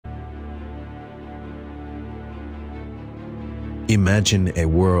Imagine a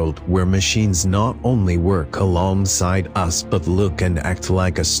world where machines not only work alongside us but look and act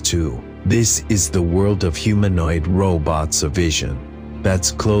like us too. This is the world of humanoid robots, a vision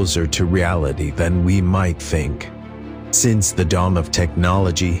that's closer to reality than we might think. Since the dawn of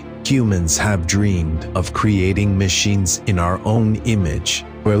technology, humans have dreamed of creating machines in our own image.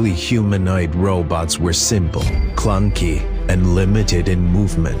 Early humanoid robots were simple, clunky, and limited in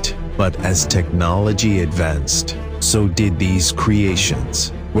movement. But as technology advanced, so did these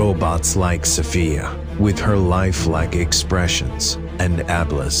creations. Robots like Sophia, with her lifelike expressions, and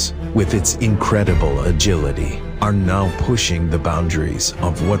Atlas, with its incredible agility, are now pushing the boundaries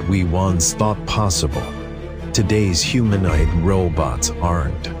of what we once thought possible. Today's humanoid robots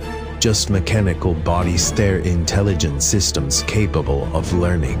aren't just mechanical bodies, they're intelligent systems capable of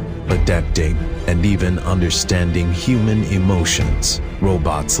learning, adapting, and even understanding human emotions.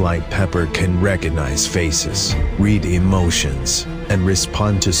 Robots like Pepper can recognize faces, read emotions, and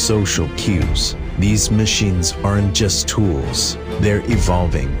respond to social cues. These machines aren't just tools, they're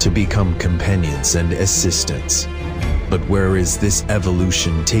evolving to become companions and assistants. But where is this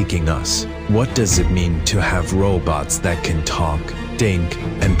evolution taking us? What does it mean to have robots that can talk, think,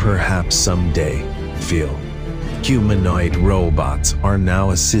 and perhaps someday feel? Humanoid robots are now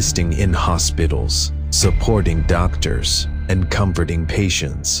assisting in hospitals, supporting doctors, and comforting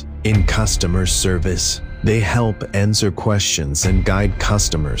patients. In customer service, they help answer questions and guide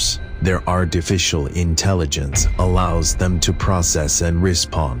customers. Their artificial intelligence allows them to process and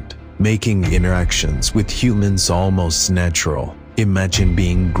respond, making interactions with humans almost natural. Imagine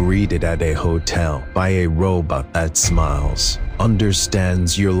being greeted at a hotel by a robot that smiles,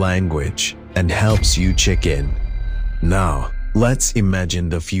 understands your language, and helps you check in. Now, let's imagine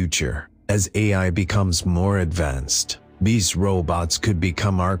the future. As AI becomes more advanced, these robots could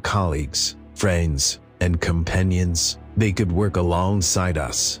become our colleagues, friends, and companions. They could work alongside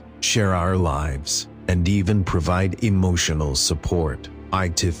us, share our lives, and even provide emotional support. By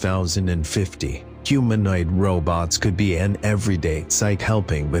 2050, humanoid robots could be an everyday sight,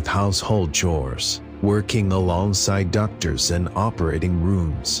 helping with household chores, working alongside doctors in operating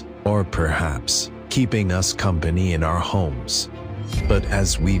rooms, or perhaps keeping us company in our homes. But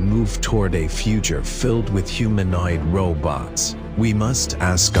as we move toward a future filled with humanoid robots, we must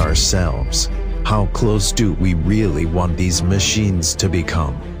ask ourselves, how close do we really want these machines to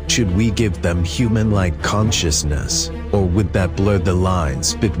become? Should we give them human-like consciousness, or would that blur the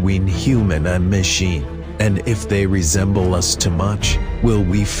lines between human and machine? And if they resemble us too much, will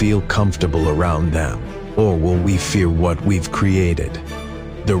we feel comfortable around them, or will we fear what we've created?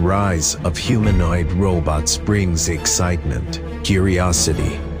 The rise of humanoid robots brings excitement,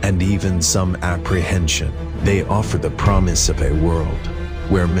 curiosity, and even some apprehension. They offer the promise of a world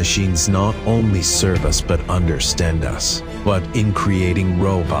where machines not only serve us but understand us. But in creating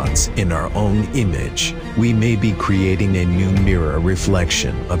robots in our own image, we may be creating a new mirror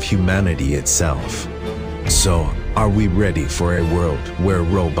reflection of humanity itself. So, are we ready for a world where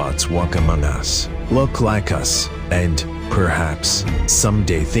robots walk among us, look like us, and perhaps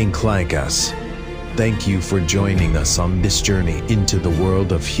someday think like us? Thank you for joining us on this journey into the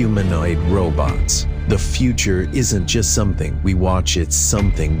world of humanoid robots. The future isn't just something we watch, it's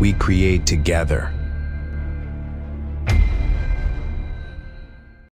something we create together.